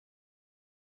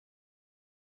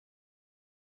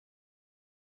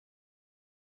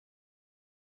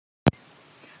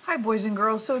Hi boys and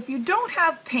girls, so if you don't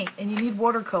have paint and you need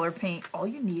watercolor paint, all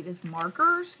you need is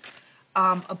markers,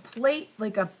 a plate,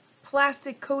 like a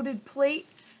plastic coated plate,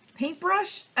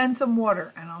 paintbrush, and some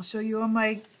water. And I'll show you on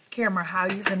my camera how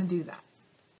you're going to do that.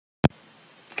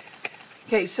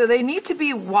 Okay, so they need to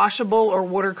be washable or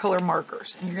watercolor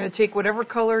markers. And you're going to take whatever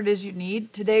color it is you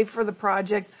need. Today for the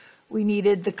project, we need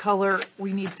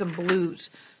some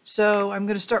blues. So I'm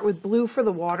going to start with blue for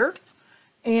the water.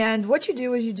 And what you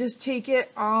do is you just take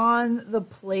it on the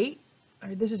plate.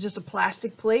 This is just a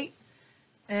plastic plate,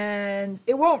 and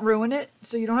it won't ruin it,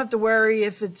 so you don't have to worry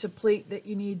if it's a plate that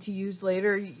you need to use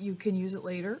later. You can use it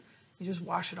later. You just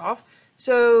wash it off.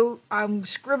 So I'm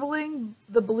scribbling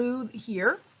the blue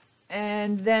here,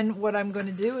 and then what I'm going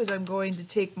to do is I'm going to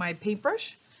take my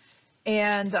paintbrush,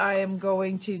 and I am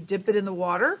going to dip it in the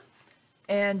water,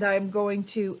 and I'm going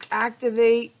to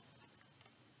activate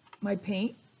my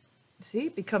paint. See,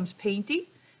 it becomes painty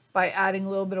by adding a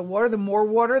little bit of water. The more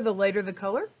water, the lighter the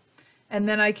color. And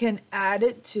then I can add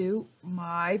it to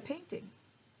my painting.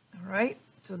 All right,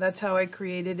 so that's how I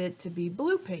created it to be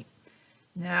blue paint.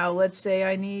 Now let's say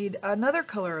I need another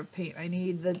color of paint. I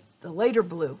need the lighter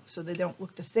blue so they don't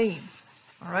look the same.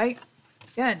 All right,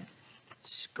 again,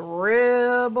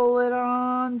 scribble it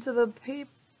onto the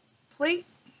plate.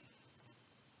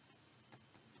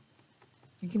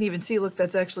 You can even see, look,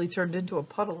 that's actually turned into a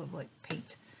puddle of like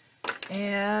paint.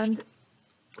 And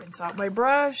rinse out my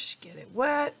brush, get it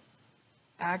wet,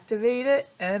 activate it,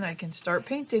 and I can start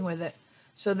painting with it.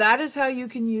 So that is how you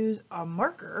can use a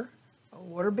marker, a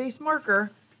water-based marker,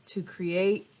 to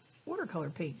create watercolor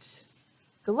paints.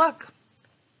 Good luck.